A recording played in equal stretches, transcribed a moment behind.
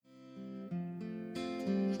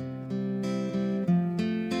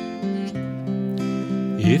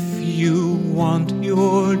If you want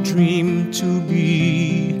your dream to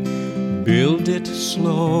be, build it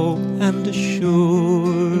slow and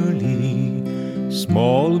surely.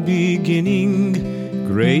 Small beginning,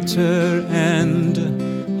 greater end,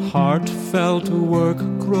 heartfelt work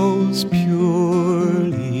grows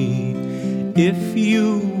purely. If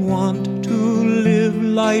you want to live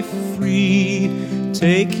life free,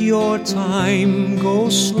 take your time, go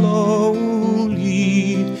slowly.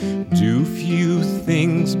 Do few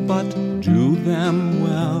things, but do them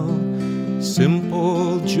well.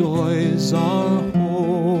 Simple joys are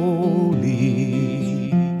holy.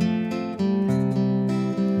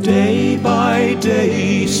 Day by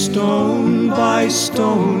day, stone by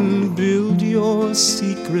stone, build your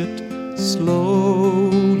secret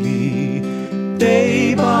slowly.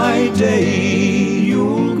 Day by day,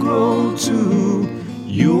 you'll grow too.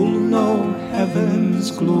 You'll know heaven's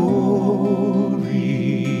glory.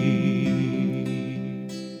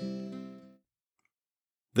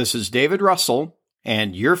 This is David Russell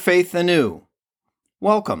and Your Faith Anew.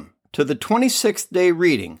 Welcome to the 26th day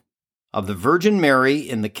reading of the Virgin Mary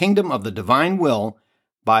in the Kingdom of the Divine Will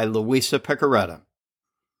by Luisa Picaretta.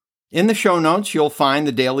 In the show notes, you'll find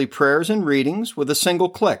the daily prayers and readings with a single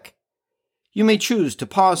click. You may choose to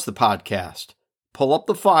pause the podcast, pull up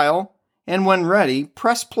the file, and when ready,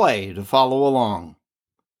 press play to follow along.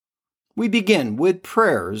 We begin with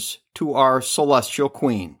prayers to our Celestial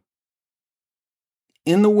Queen.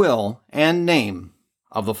 In the will and name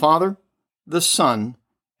of the Father, the Son,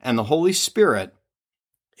 and the Holy Spirit.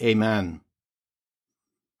 Amen.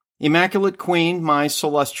 Immaculate Queen, my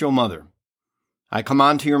Celestial Mother, I come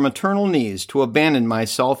onto your maternal knees to abandon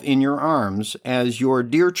myself in your arms as your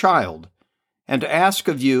dear child, and to ask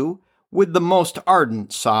of you, with the most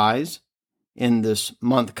ardent sighs, in this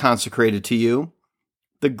month consecrated to you,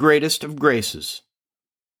 the greatest of graces,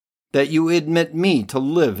 that you admit me to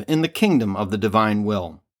live in the kingdom of the divine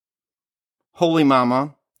will. Holy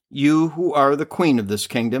Mama, you who are the queen of this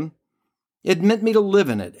kingdom, admit me to live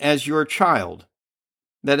in it as your child,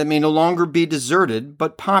 that it may no longer be deserted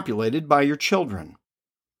but populated by your children.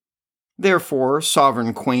 Therefore,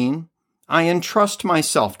 sovereign queen, I entrust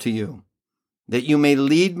myself to you, that you may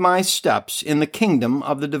lead my steps in the kingdom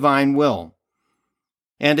of the divine will.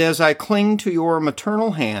 And as I cling to your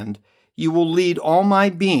maternal hand, you will lead all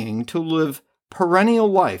my being to live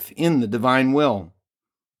perennial life in the divine will.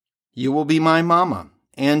 You will be my Mama,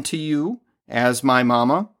 and to you, as my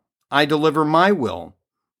Mama, I deliver my will,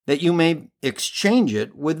 that you may exchange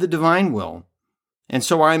it with the divine will, and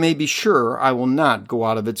so I may be sure I will not go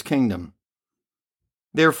out of its kingdom.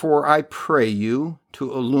 Therefore I pray you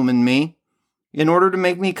to illumine me, in order to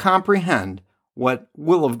make me comprehend what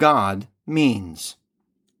will of God means.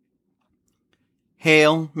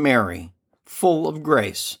 Hail Mary, full of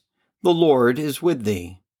grace, the Lord is with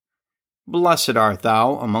thee. Blessed art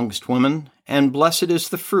thou amongst women, and blessed is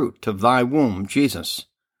the fruit of thy womb, Jesus.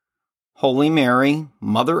 Holy Mary,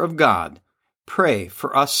 Mother of God, pray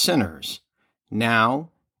for us sinners,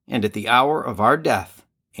 now and at the hour of our death.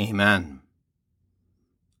 Amen.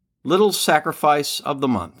 Little Sacrifice of the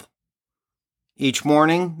Month. Each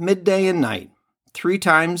morning, midday, and night, 3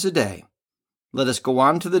 times a day, let us go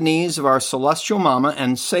on to the knees of our Celestial Mama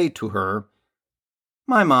and say to her,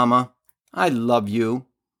 My Mama, I love you,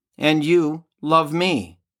 and you love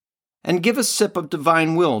me, and give a sip of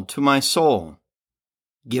divine will to my soul.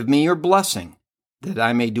 Give me your blessing, that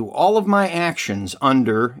I may do all of my actions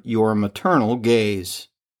under your maternal gaze.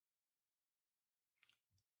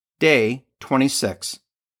 Day 26.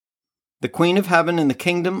 The Queen of Heaven in the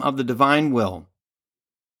Kingdom of the Divine Will.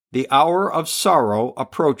 The hour of sorrow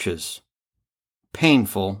approaches.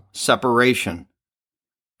 Painful separation.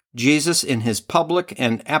 Jesus in his public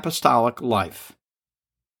and apostolic life.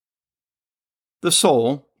 The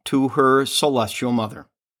soul to her Celestial Mother.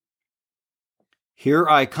 Here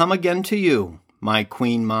I come again to you, my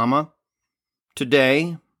Queen Mama.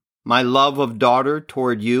 Today, my love of daughter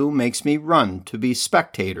toward you makes me run to be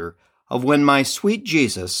spectator of when my sweet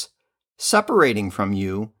Jesus, separating from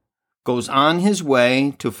you, goes on his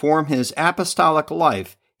way to form his apostolic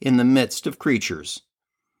life in the midst of creatures.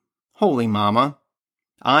 Holy Mama,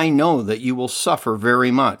 I know that you will suffer very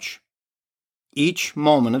much. Each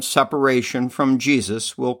moment of separation from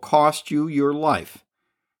Jesus will cost you your life,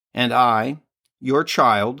 and I, your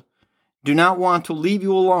child, do not want to leave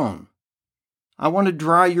you alone. I want to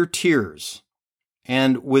dry your tears,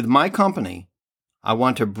 and with my company, I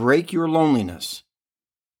want to break your loneliness.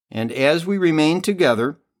 And as we remain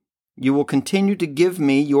together, you will continue to give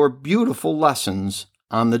me your beautiful lessons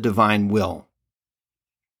on the divine will.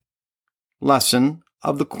 Lesson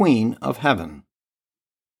of the Queen of Heaven.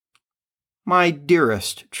 my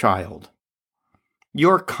dearest child.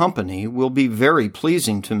 Your company will be very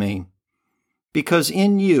pleasing to me, because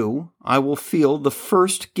in you I will feel the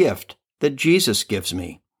first gift that Jesus gives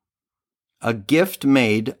me, a gift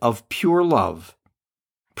made of pure love,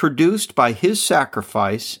 produced by his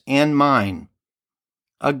sacrifice and mine,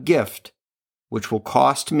 a gift which will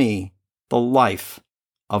cost me the life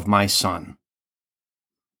of my son.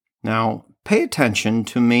 Now, pay attention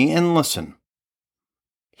to me and listen.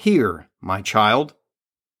 Hear, my child.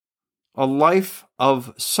 A life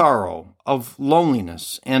of sorrow, of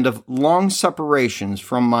loneliness, and of long separations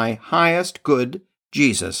from my highest good,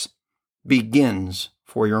 Jesus, begins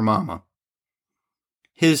for your mama.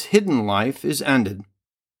 His hidden life is ended,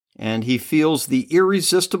 and he feels the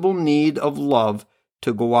irresistible need of love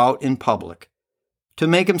to go out in public, to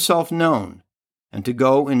make himself known, and to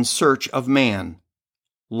go in search of man,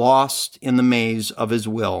 lost in the maze of his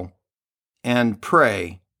will, and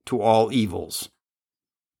prey to all evils.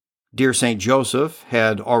 Dear St. Joseph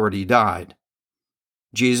had already died.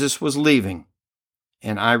 Jesus was leaving,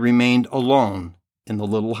 and I remained alone in the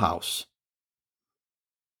little house.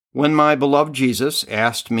 When my beloved Jesus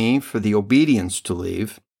asked me for the obedience to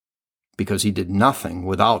leave, because he did nothing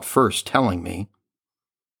without first telling me,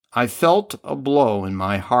 I felt a blow in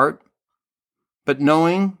my heart, but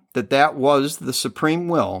knowing that that was the supreme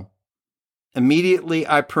will, immediately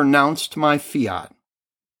I pronounced my fiat.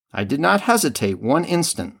 I did not hesitate one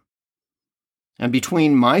instant. And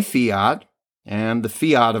between my fiat and the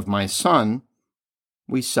fiat of my son,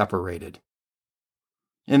 we separated.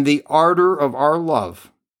 In the ardor of our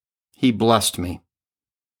love, he blessed me,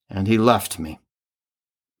 and he left me.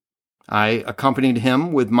 I accompanied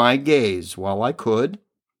him with my gaze while I could,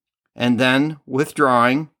 and then,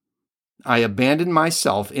 withdrawing, I abandoned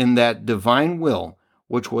myself in that divine will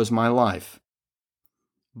which was my life.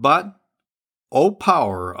 But, O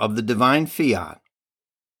power of the divine fiat,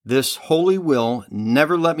 this holy will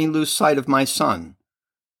never let me lose sight of my son,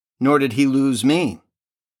 nor did he lose me.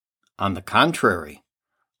 On the contrary,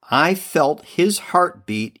 I felt his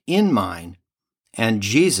heartbeat in mine, and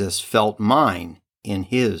Jesus felt mine in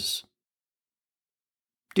his.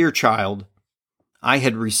 Dear child, I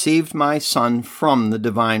had received my son from the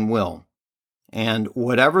divine will, and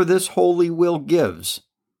whatever this holy will gives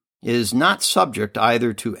is not subject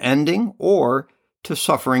either to ending or to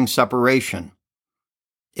suffering separation.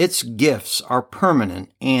 Its gifts are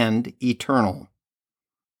permanent and eternal.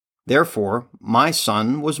 Therefore, my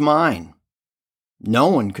son was mine. No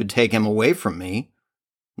one could take him away from me,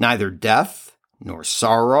 neither death, nor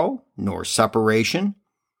sorrow, nor separation,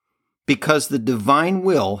 because the divine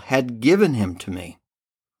will had given him to me.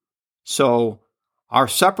 So, our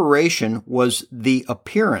separation was the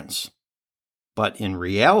appearance, but in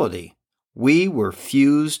reality, we were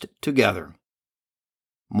fused together.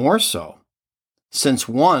 More so, since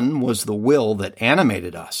one was the will that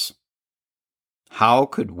animated us. How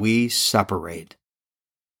could we separate?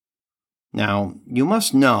 Now, you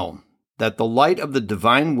must know that the light of the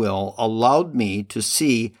divine will allowed me to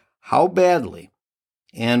see how badly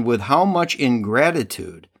and with how much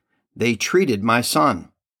ingratitude they treated my son.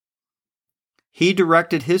 He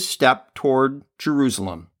directed his step toward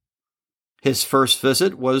Jerusalem. His first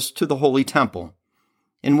visit was to the Holy Temple,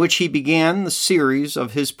 in which he began the series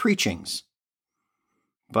of his preachings.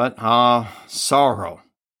 But, sorrow!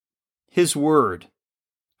 His word,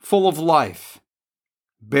 full of life,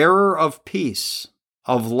 bearer of peace,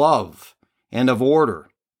 of love, and of order,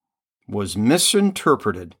 was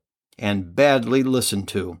misinterpreted and badly listened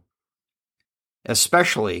to,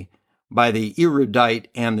 especially by the erudite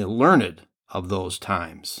and the learned of those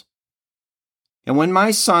times. And when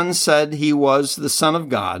my son said he was the Son of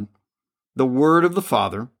God, the Word of the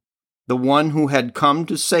Father, the one who had come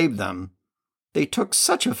to save them, they took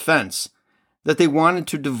such offense that they wanted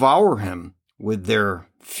to devour him with their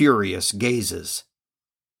furious gazes.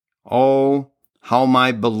 Oh, how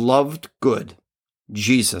my beloved good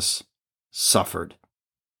Jesus suffered.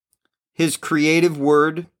 His creative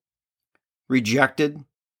word, rejected,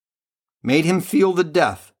 made him feel the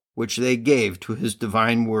death which they gave to his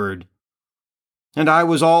divine word. And I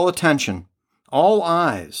was all attention, all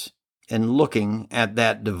eyes, and looking at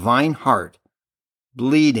that divine heart,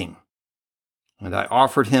 bleeding. And I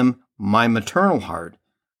offered him my maternal heart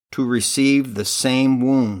to receive the same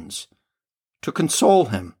wounds, to console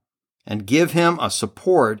him, and give him a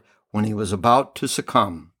support when he was about to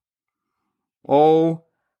succumb. Oh,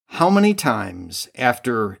 how many times,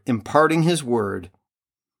 after imparting his word,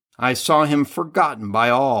 I saw him forgotten by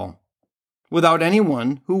all, without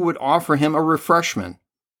anyone who would offer him a refreshment.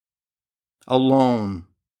 Alone,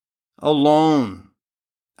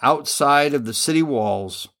 outside of the city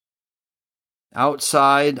walls,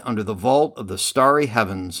 outside under the vault of the starry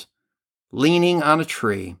heavens, leaning on a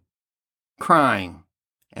tree, crying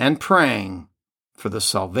and praying for the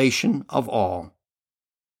salvation of all.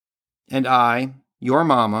 And I, your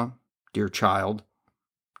mama, dear child,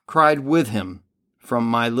 cried with him from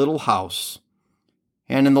my little house,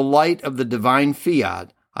 and in the light of the divine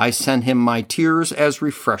fiat, I sent him my tears as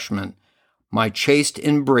refreshment, my chaste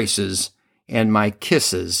embraces, and my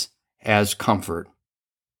kisses as comfort.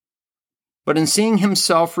 But in seeing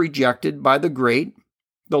himself rejected by the great,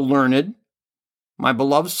 the learned, my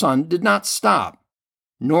beloved son did not stop,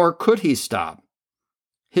 nor could he stop.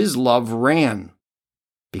 His love ran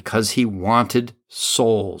because he wanted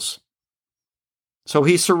souls. So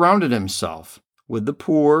he surrounded himself with the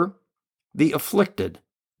poor, the afflicted,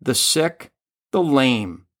 the sick, the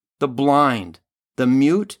lame, the blind, the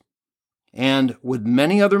mute, and with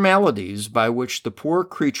many other maladies by which the poor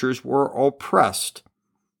creatures were oppressed,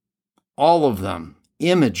 all of them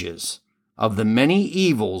images of the many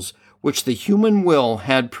evils which the human will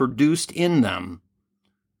had produced in them.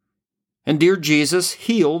 And dear Jesus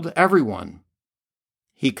healed everyone.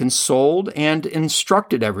 He consoled and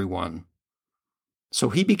instructed everyone. So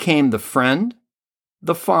he became the friend,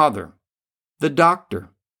 the father, the doctor,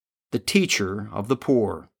 the teacher of the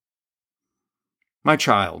poor. My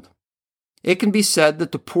child, it can be said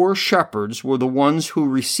that the poor shepherds were the ones who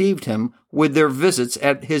received him with their visits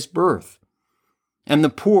at his birth, and the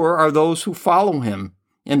poor are those who follow him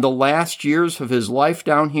in the last years of his life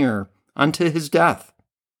down here unto his death.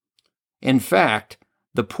 In fact,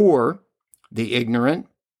 the poor, the ignorant,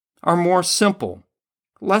 are more simple,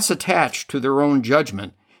 less attached to their own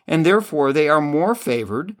judgment, and therefore they are more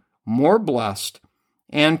favored, more blessed,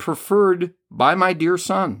 and preferred by my dear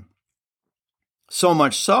son. So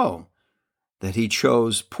much so that he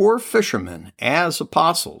chose poor fishermen as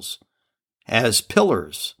apostles, as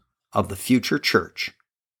pillars of the future church.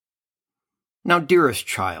 Now, dearest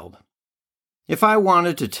child, if I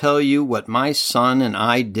wanted to tell you what my son and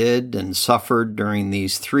I did and suffered during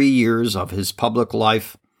these 3 years of his public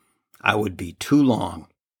life, I would be too long.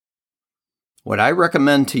 What I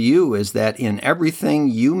recommend to you is that in everything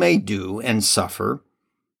you may do and suffer,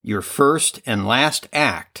 your first and last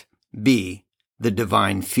act be the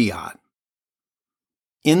divine fiat.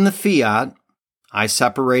 In the fiat, I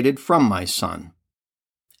separated from my son,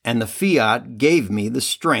 and the fiat gave me the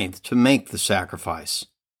strength to make the sacrifice.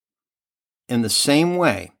 In the same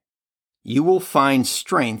way, you will find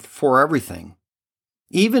strength for everything,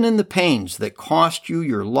 even in the pains that cost you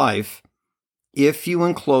your life, if you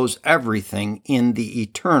enclose everything in the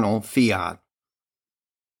eternal fiat.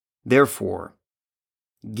 Therefore,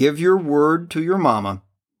 give your word to your mama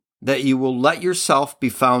that you will let yourself be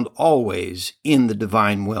found always in the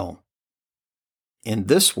divine will. In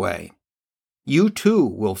this way, you too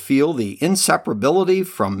will feel the inseparability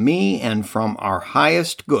from me and from our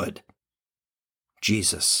highest good,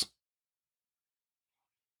 Jesus.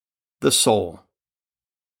 The soul.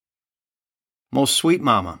 Most sweet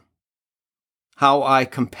Mama, how I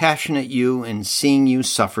compassionate you in seeing you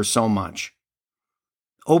suffer so much.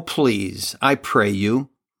 Oh, please, I pray you,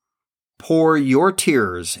 pour your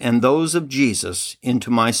tears and those of Jesus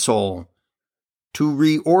into my soul to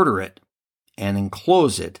reorder it and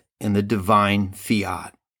enclose it in the divine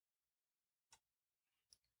fiat.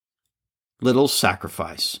 Little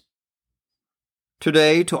sacrifice.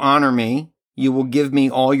 Today, to honor me, you will give me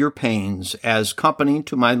all your pains as company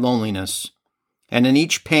to my loneliness, and in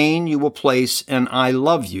each pain you will place an I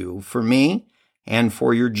love you for me and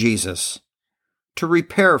for your Jesus, to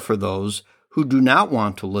repair for those who do not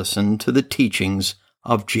want to listen to the teachings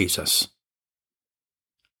of Jesus.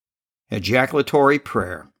 Ejaculatory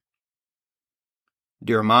prayer.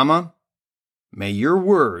 Dear Mama, may your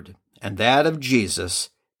word and that of Jesus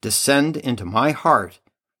descend into my heart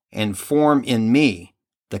and form in me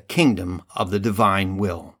the kingdom of the divine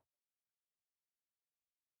will.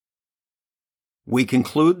 We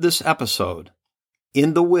conclude this episode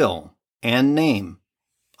in the will and name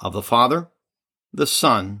of the Father, the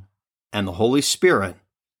Son, and the Holy Spirit.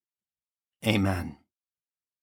 Amen.